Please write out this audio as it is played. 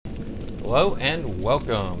Hello and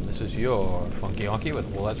welcome. This is your Funky Honky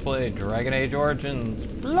with Let's Play Dragon Age Origins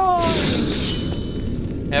Blood!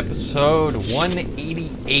 Episode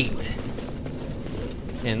 188.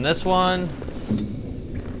 In this one,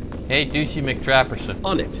 hey Douchey McTrapperson.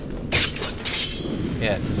 On it.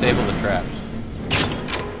 Yeah, disable the traps.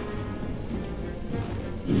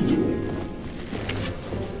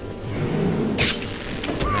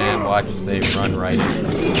 And watch as they run right in.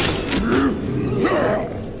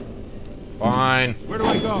 Fine. Where do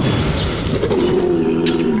I go?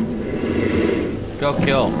 Go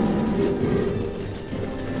kill.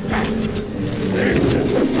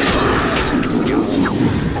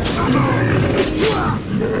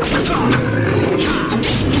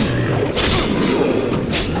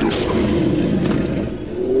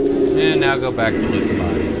 And now go back to loot the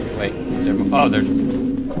bodies. Wait,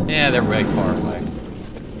 they're way far away.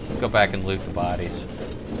 Go back and loot the bodies.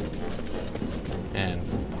 And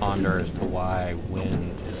ponder as to why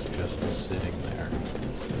Wind is just sitting there.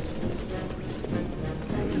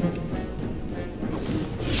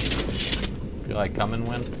 Feel like coming,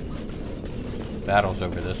 Wind? Battle's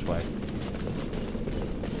over this way.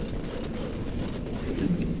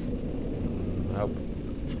 Nope.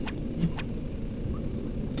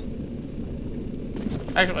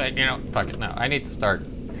 Actually, you know, fuck it, no. I need to start.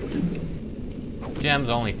 Gems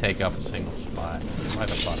only take up a single spot. Why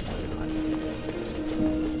the fuck not?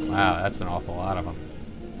 Wow, that's an awful lot of them.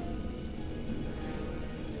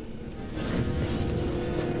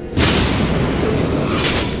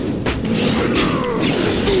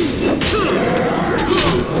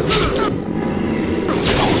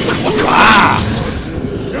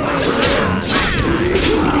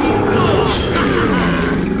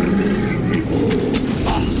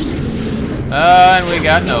 Ah! And we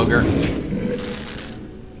got an ogre.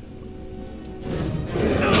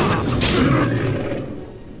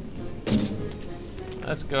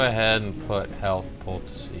 Let's go ahead and put health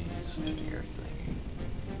poultices in your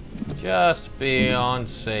thingy. Just be on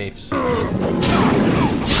safe side.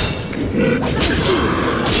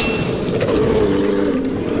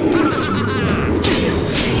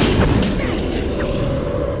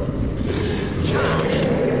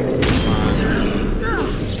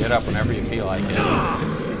 Get up whenever you feel like it.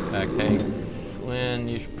 Okay, Glenn,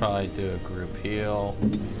 you should probably do a group heal.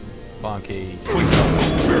 Funky,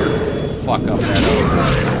 fuck up that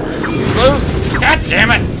over. God damn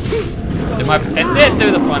it! It did do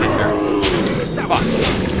the Punisher. Fuck.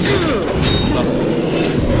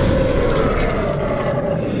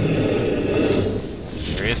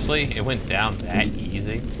 Seriously? It went down that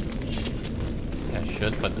easy? I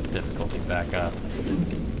should put the difficulty back up.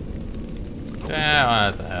 Yeah,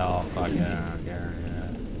 what the hell? Fuck it, I don't care.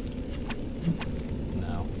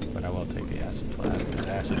 No, but I will take the acid flask. Because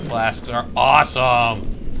acid flasks are awesome!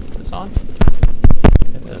 Is this on?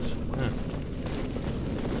 It is.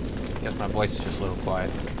 Guess my voice is just a little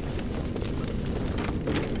quiet.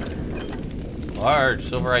 Large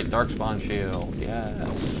Silverite Darkspawn Shield. Yes.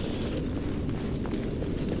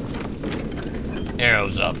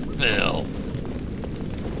 Arrows up, Phil.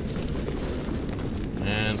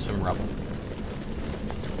 And some rubble.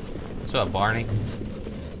 What's up, Barney?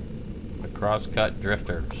 The crosscut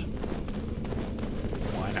drifters.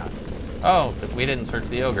 Why not? Oh, we didn't search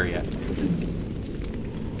the ogre yet.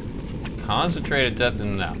 Concentrated depth,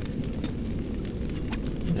 no.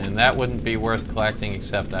 And that wouldn't be worth collecting,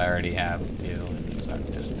 except I already have a few, and so I'm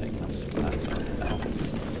just taking up spots.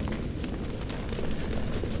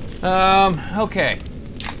 Okay.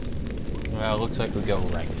 Well, looks like we go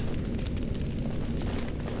right.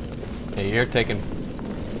 Okay, you're taking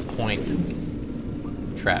point,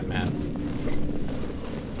 trap man.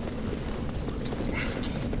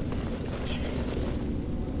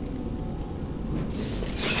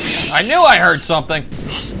 I knew I heard something.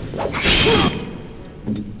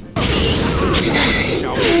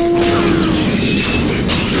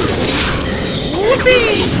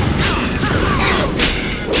 Whoopee!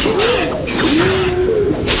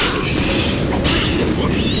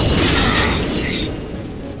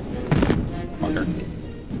 Fucker.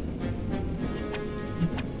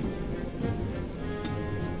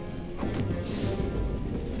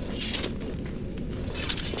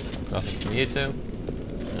 Nothing from you two.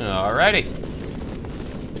 Alrighty.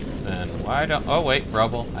 Then why don't... Oh wait,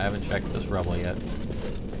 rubble. I haven't checked this rubble yet.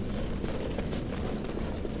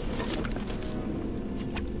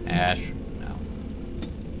 Ash. No.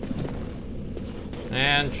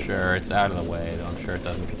 And sure, it's out of the way, though I'm sure it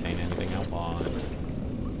doesn't contain anything I want.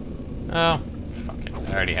 Oh, fuck it.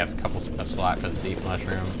 I already have a couple a slot for the deep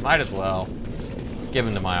mushroom. Might as well. Give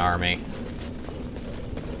them to my army.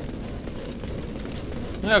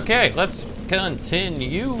 Okay, let's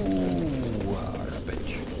continue.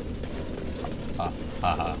 Bitch.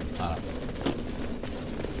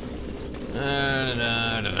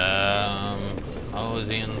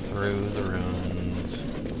 Moseying through the ruins.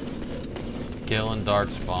 Killing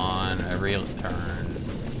Darkspawn every turn.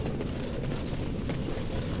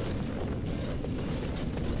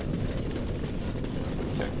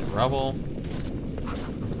 Check the rubble.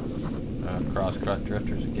 Cross-cut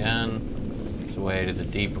drifters again. There's a way to the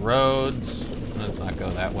deep roads. Let's not go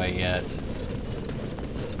that way yet.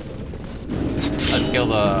 Let's kill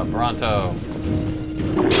the Bronto.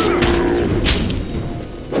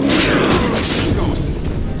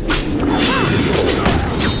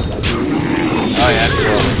 Oh yeah, it's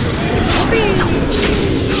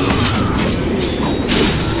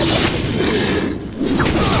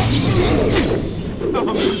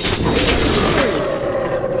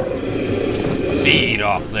Feed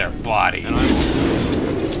off their body. Can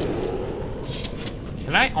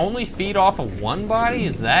I only feed off of one body?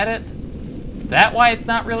 Is that it? Is that why it's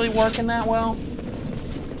not really working that well?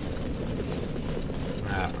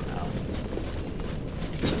 I don't know.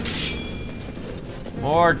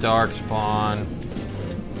 More Darkspawn.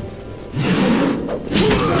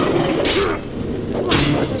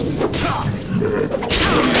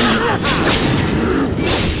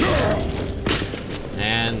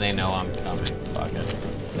 And they know I'm coming. Fuck it.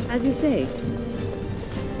 As you say.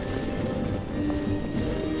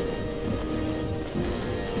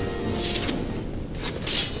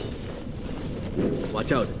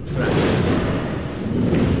 Watch out.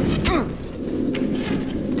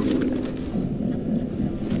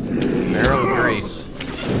 Barrel of grease.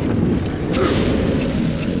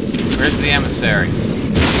 Where's the emissary?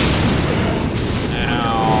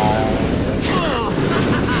 Ow.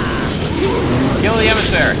 Kill the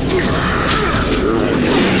emissary.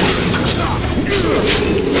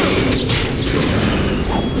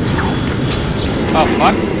 Oh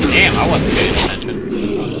fuck. Damn, I wasn't paying attention.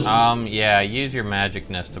 Yeah, use your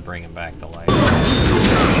magicness to bring him back to life.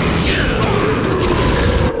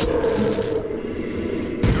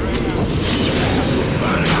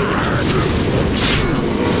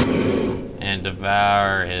 And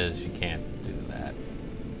devour his, you can't do that.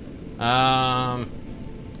 Fine,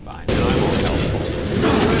 so I'm more helpful.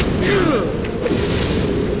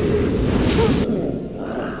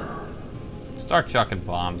 Start chucking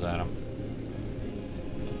bombs at him.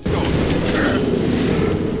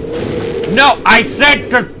 No, I said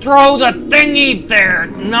to throw the thingy there,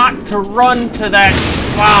 not to run to that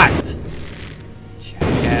spot.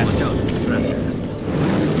 Jackass. Watch out.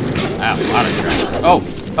 Ow, a lot of trash.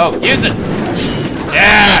 Oh, use it.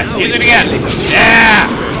 Yeah, use it again. Yeah,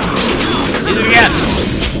 use it again.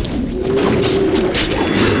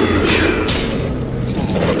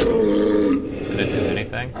 Did it do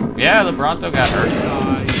anything? Yeah, the Bronto got hurt.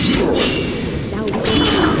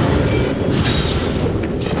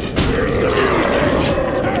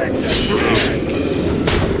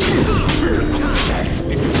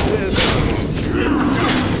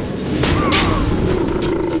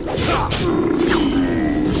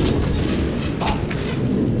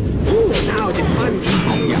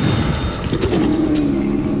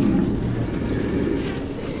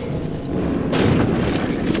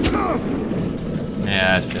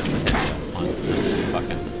 Yeah, it's just one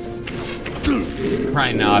fucking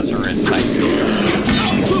rhinoceros type thing.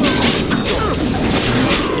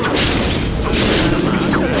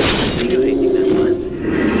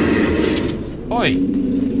 Oi!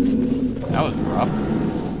 That was rough.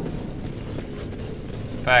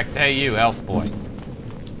 In fact, hey you, elf boy.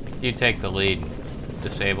 You take the lead and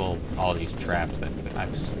disable all these traps that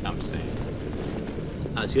I'm seeing.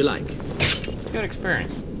 As you like. Good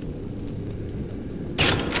experience.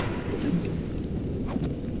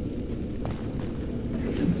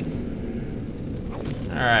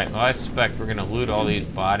 Alright, well I suspect we're gonna loot all these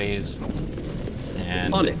bodies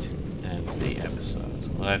and On it. And the episodes.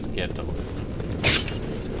 Let's get to looting.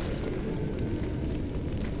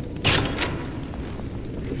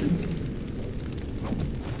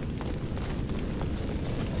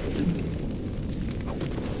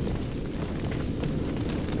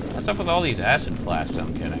 What's up with all these acid flasks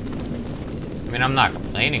I'm getting? I mean, I'm not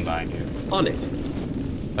complaining, mind you. On it.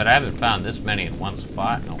 But I haven't found this many in one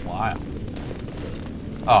spot in a while.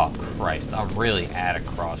 Oh, Christ. I'm really at a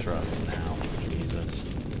crossroads now. Jesus.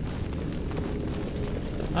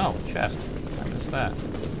 Oh, chest. I missed that.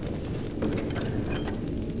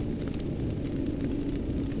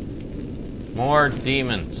 More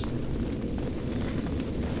demons.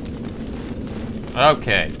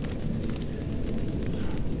 Okay.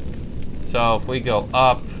 So if we go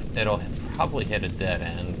up, it'll probably hit a dead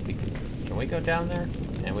end. Can we go down there?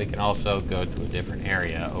 And we can also go to a different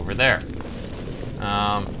area over there.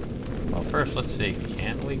 Well, first, let's see.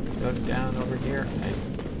 Can we go down over here? I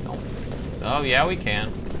don't. Oh, yeah, we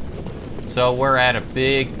can. So we're at a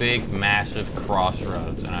big, massive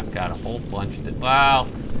crossroads, and I've got a whole bunch of... Well,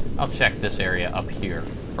 I'll check this area up here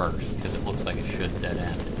first, because it looks like it should dead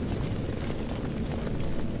end.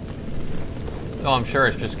 So I'm sure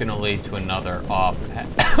it's just going to lead to another off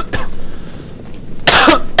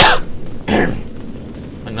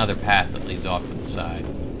another path that leads off to the side.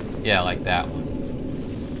 Yeah, like that one.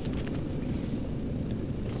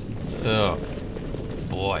 Ugh.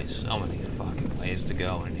 Boy, so many fucking ways to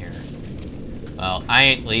go in here. Well, I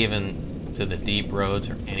ain't leaving to the deep roads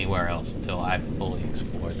or anywhere else until I've fully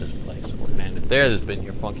explored this place. So we're gonna end it there. This has been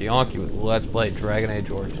your Funky Honky with Let's Play Dragon Age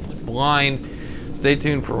Origins Blind. Stay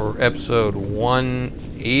tuned for episode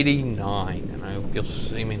 189, and I hope you'll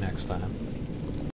see me next time.